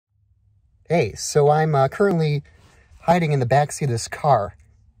Hey, so I'm currently hiding in the backseat of this car.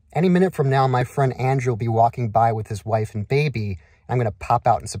 Any minute from now, my friend Andrew will be walking by with his wife and baby. I'm going to pop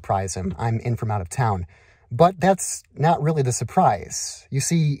out and surprise him. I'm in from out of town. But that's not really the surprise. You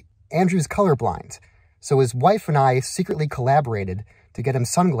see, Andrew's colorblind. So his wife and I secretly collaborated to get him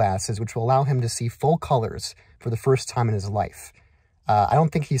sunglasses, which will allow him to see full colors for the first time in his life. I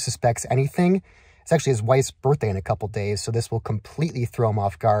don't think he suspects anything. It's actually his wife's birthday in a couple days, so this will completely throw him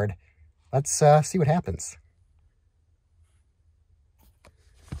off guard. Let's see what happens.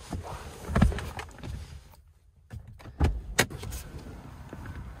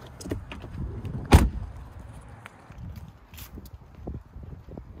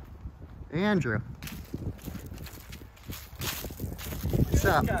 Hey, Andrew. What's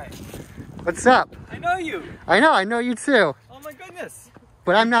up? What's up? I know you. I know you too. Oh my goodness.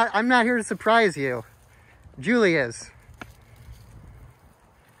 But I'm not here to surprise you. Julie is.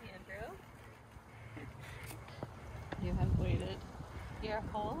 Andrew, you have waited your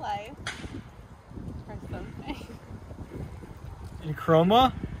whole life for something.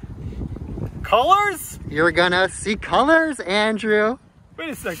 EnChroma? Colors? You're gonna see colors, Andrew. Wait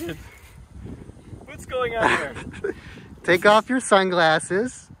a second. What's going on here? Take off your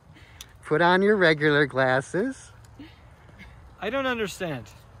sunglasses. Put on your regular glasses. I don't understand.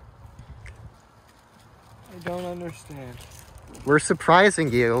 I don't understand. We're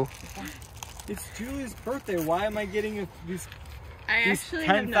surprising you. It's Julie's birthday. Why am I getting these Actually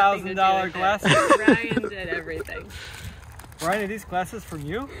have nothing to do $10,000 with glasses? it. Ryan did everything. Brian, are these glasses from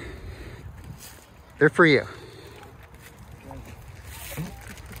you? They're for you.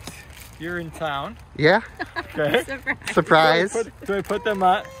 You're in town. Yeah? Okay. Surprise. Do I put them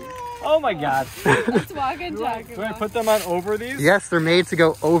on? Oh my God. Let's walk and talk. Do I put them on over these? Yes, they're made to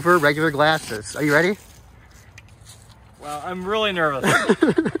go over regular glasses. Are you ready? Well, I'm really nervous.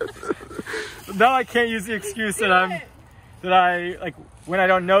 Now I can't use the excuse that I like when I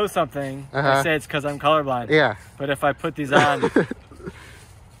don't know something, I say it's because I'm colorblind. Yeah. But if I put these on,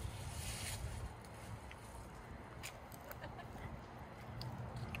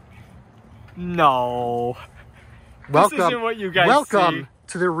 no. Welcome. This isn't what you guys Welcome see.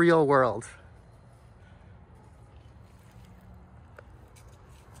 to the real world.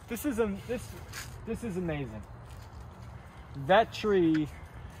 This is amazing. That tree.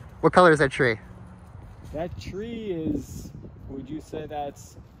 What color is that tree? That tree is. Would you say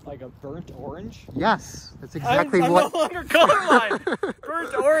that's like a burnt orange? Yes, that's exactly I'm what. no longer colorblind.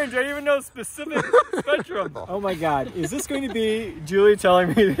 Burnt orange. I don't even know specific spectrum. Oh my God! Is this going to be Julie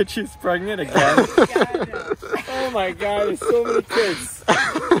telling me that she's pregnant again? Oh my God! There's so many kids.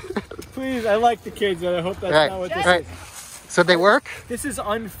 Please, I like the kids, but I hope that's not what this is. So they work? This is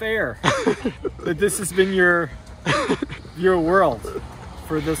unfair. That this has been your world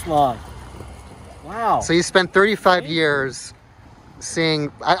for this long. Wow. So you spent 35 years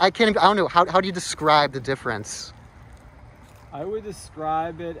seeing, I don't know, how do you describe the difference? I would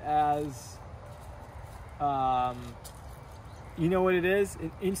describe it as, you know what it is?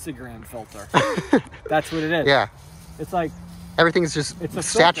 An Instagram filter. That's what it is. Yeah. It's like... Everything's just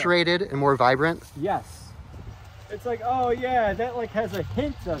saturated and more vibrant? Yes. It's like, oh yeah, that like has a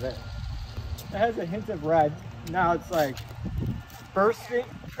hint of it. It has a hint of red. Now it's like bursting.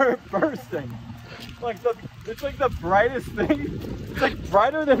 Like it's like the brightest thing. It's like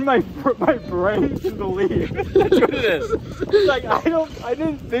brighter than my brain can believe. That's what it is. It's like I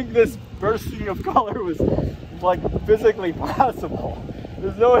didn't think this bursting of color was like physically possible.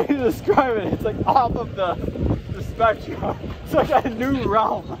 There's no way to describe it. It's like off of the spectrum. It's like a new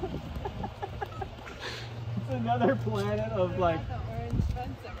realm. It's another planet of like.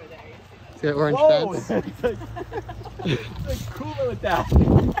 See that orange fence? It's like cooler with that.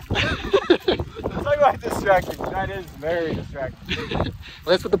 Talk about distracting. That is very distracting. Well,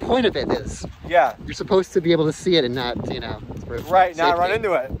 that's what the point of it is. Yeah. You're supposed to be able to see it and not, you know. Right, not safety. run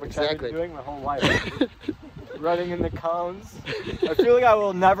into it, which I've been doing my whole life. Running in the cones. I feel like I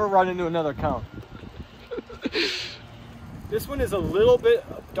will never run into another cone. This one is a little bit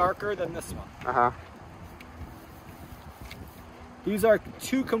darker than this one. Uh-huh. These are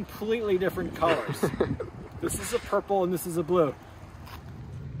two completely different colors. This is a purple and this is a blue.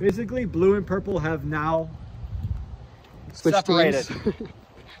 Basically, blue and purple have now Switched separated.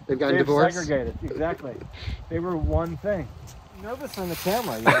 They've gotten divorced. Segregated, exactly. They were one thing. I'm nervous on the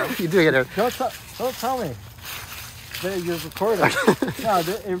camera, you know? You do get it. Don't tell me that you're recording. No,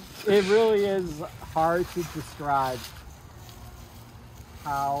 it really is hard to describe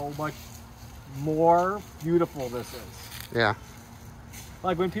how much more beautiful this is. Yeah.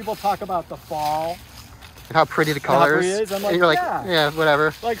 Like when people talk about the fall How pretty the How colors. pretty it is? I'm like, and you're like, yeah. yeah,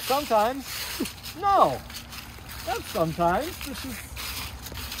 whatever. Like sometimes, no. Not sometimes. This is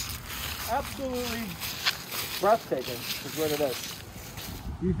absolutely breathtaking, is what it is.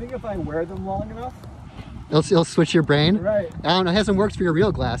 Do you think if I wear them long enough? It'll switch your brain? Right. I don't know, it hasn't worked for your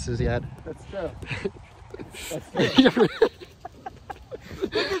real glasses yet. That's true. That's true.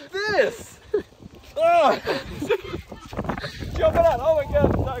 Look at this! Oh. Jumping out! Oh my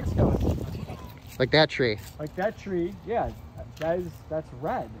god, the dog's coming. Like that tree. Like that tree, yeah. That's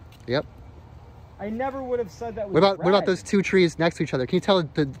red. Yep. I never would have said that was What red. about those two trees next to each other? Can you tell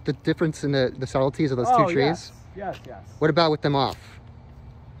the difference in the subtleties of those two trees? Yes, yes. What about with them off?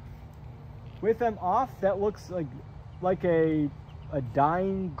 With them off, that looks like a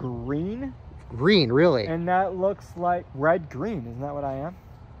dying green. Green, really? And that looks like red-green. Isn't that what I am?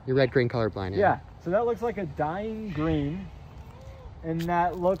 You're red-green colorblind, yeah. Yeah. So that looks like a dying green. And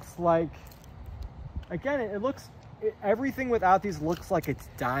that looks like... Again, everything without these looks like it's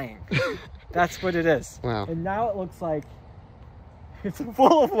dying. That's what it is. Wow. And now it looks like it's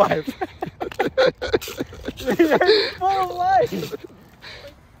full of life. It's full of life.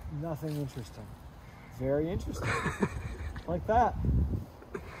 Nothing interesting. Very interesting. Like that.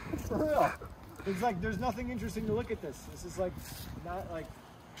 For real. It's like there's nothing interesting to look at this. This is like not like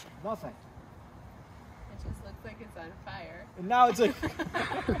nothing. It just looks like it's on fire. And now it's like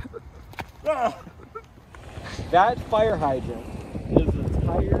that fire hydrant is a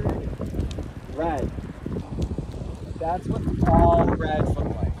tired red. That's what all reds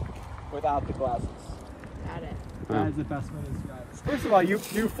look like without the glasses. Got it. That is the best way to describe it. First of all, you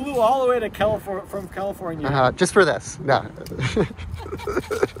flew all the way to from California. Just for this. No.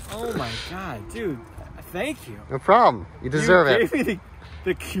 Oh my god, dude. Thank you. No problem. You deserve it. You gave me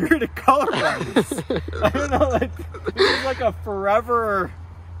the cure to color blindness. I don't know, this is like a forever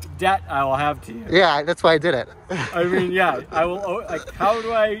debt I will have to you. Yeah, that's why I did it. I mean, yeah, I will, like, how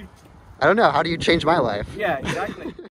do I... I don't know. How do you change my life? Yeah, exactly.